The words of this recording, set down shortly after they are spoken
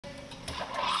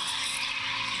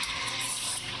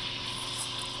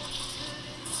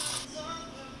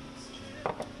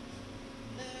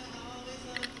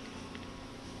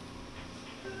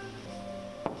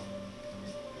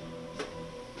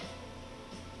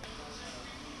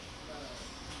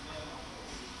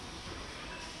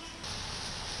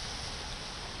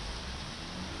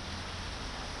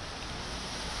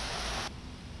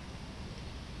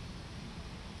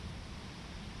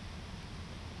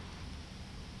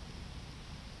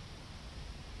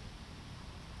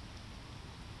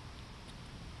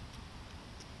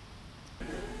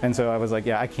And so I was like,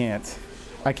 yeah, I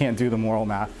can't do the moral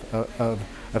math of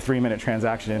a 3-minute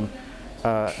transaction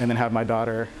and then have my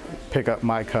daughter pick up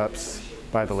my cups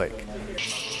by the lake.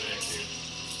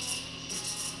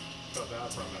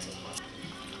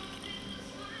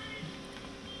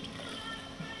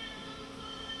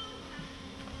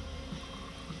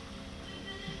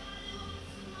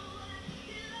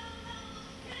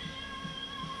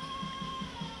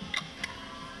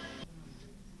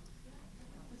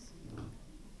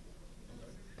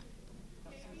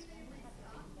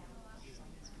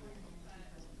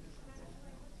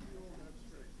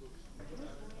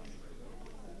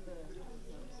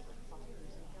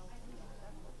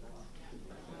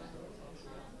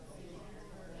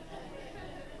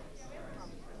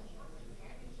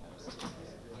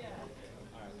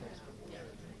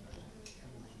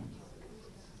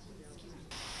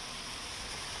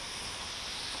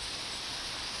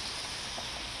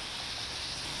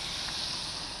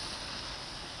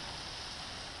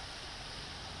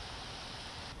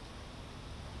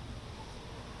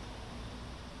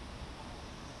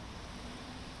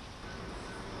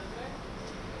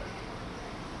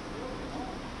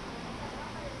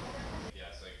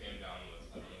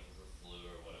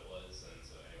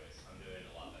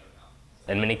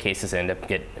 In many cases, they end up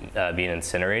being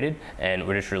incinerated, and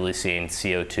we're just releasing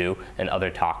CO2 and other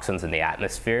toxins in the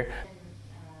atmosphere.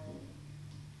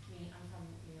 I'm from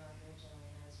New York originally,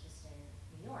 and I was just in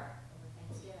New York over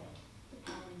Thanksgiving.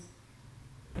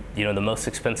 You know, the most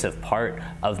expensive part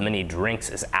of many drinks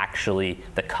is actually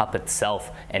the cup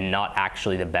itself and not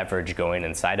actually the beverage going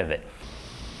inside of it.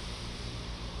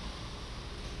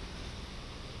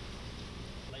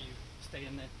 Let you stay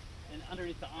in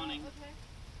underneath the awning. Okay.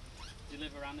 Do you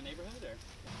live around the neighborhood, or?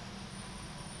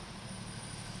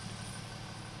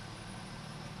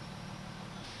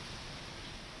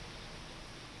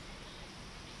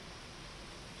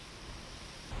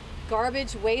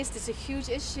 Garbage waste is a huge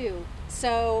issue,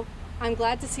 so I'm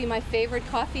glad to see my favorite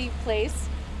coffee place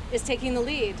is taking the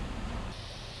lead.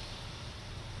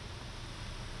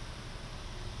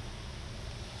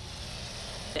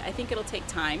 I think it'll take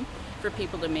time for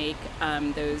people to make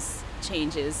those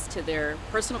changes to their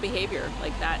personal behavior.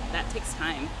 Like that takes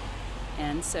time.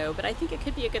 And so, but I think it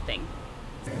could be a good thing.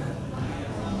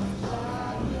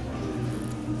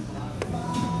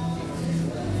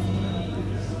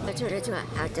 I turned into an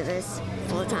activist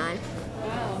full time.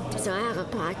 Wow. So I have a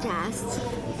podcast.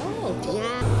 Oh.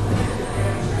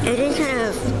 Yeah. Any kind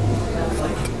of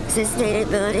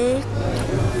sustainability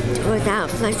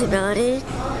without flexibility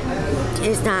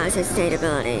is not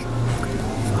sustainability.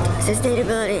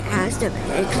 Sustainability has to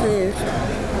include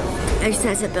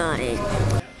accessibility. 14,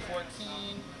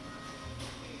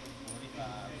 45.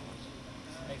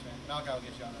 Thanks, man. Malachi will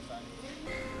get you on that side.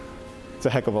 It's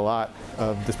a heck of a lot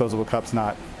of disposable cups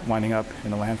not winding up in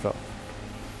the landfill.